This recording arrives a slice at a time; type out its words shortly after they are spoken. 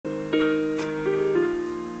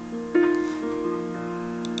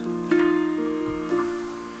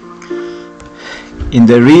In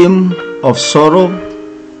the realm of sorrow,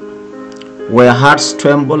 where hearts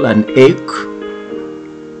tremble and ache,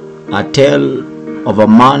 a tale of a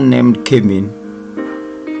man named Kevin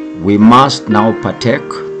we must now partake.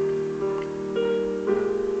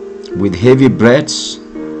 With heavy breaths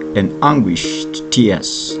and anguished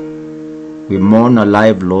tears, we mourn a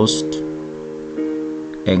life lost,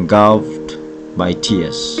 engulfed by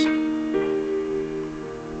tears.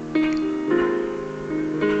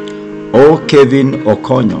 O Kevin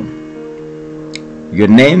Okonyo, your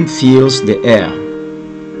name fills the air,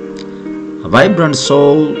 a vibrant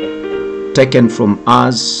soul taken from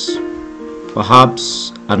us,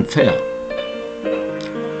 perhaps unfair.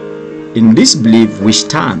 In this belief we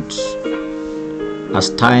stand, as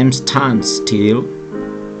time stands still.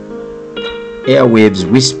 Airwaves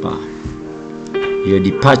whisper your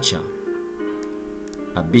departure,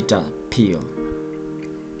 a bitter peal.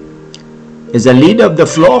 As a leader of the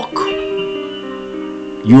flock,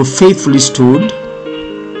 you faithfully stood,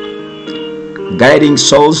 guiding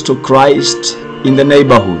souls to Christ in the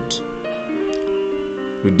neighborhood.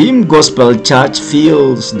 Redeemed Gospel Church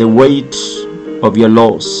feels the weight of your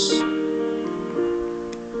loss.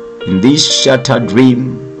 In this shattered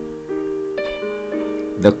dream,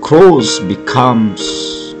 the cross becomes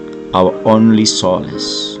our only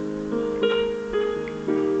solace.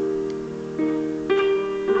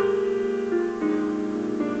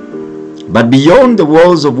 But beyond the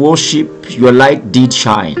walls of worship, your light did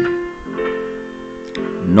shine.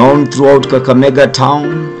 Known throughout Kakamega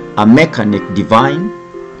town, a mechanic divine,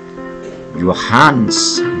 your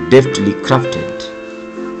hands deftly crafted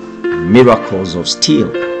miracles of steel,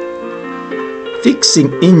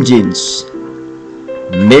 fixing engines,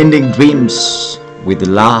 mending dreams with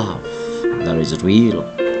love that is real.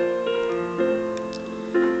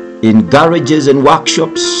 In garages and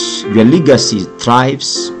workshops, your legacy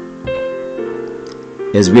thrives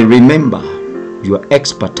as we remember your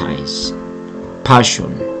expertise,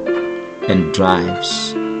 passion, and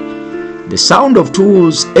drives. The sound of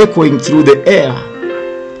tools echoing through the air,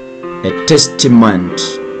 a testament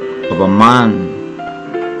of a man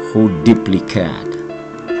who deeply cared.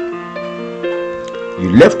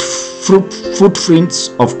 You left footprints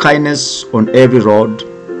of kindness on every road,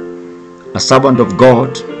 a servant of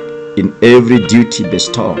God in every duty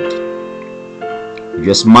bestowed.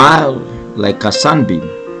 Your smile, like a sunbeam,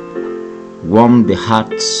 warmed the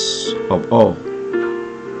hearts of all,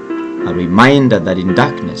 a reminder that in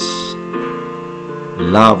darkness,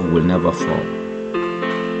 love will never fall.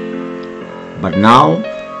 But now,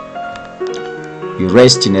 you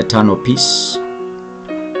rest in eternal peace,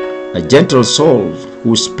 a gentle soul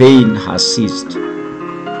whose pain has ceased.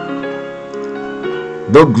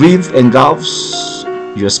 Though grief engulfs,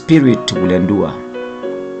 your spirit will endure,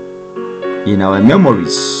 in our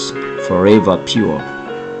memories forever pure.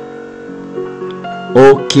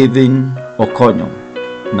 O Kevin Okonyo,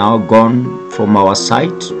 now gone from our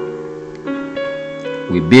sight,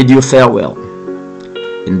 we bid you farewell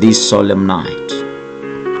in this solemn night.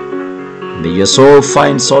 May your soul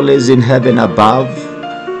find solace in heaven above,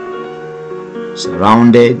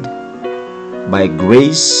 surrounded by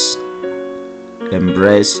grace,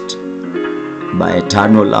 embraced by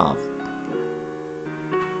eternal love.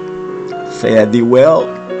 Fare thee well,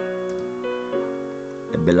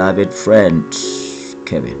 a beloved friend,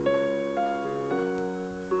 Kevin.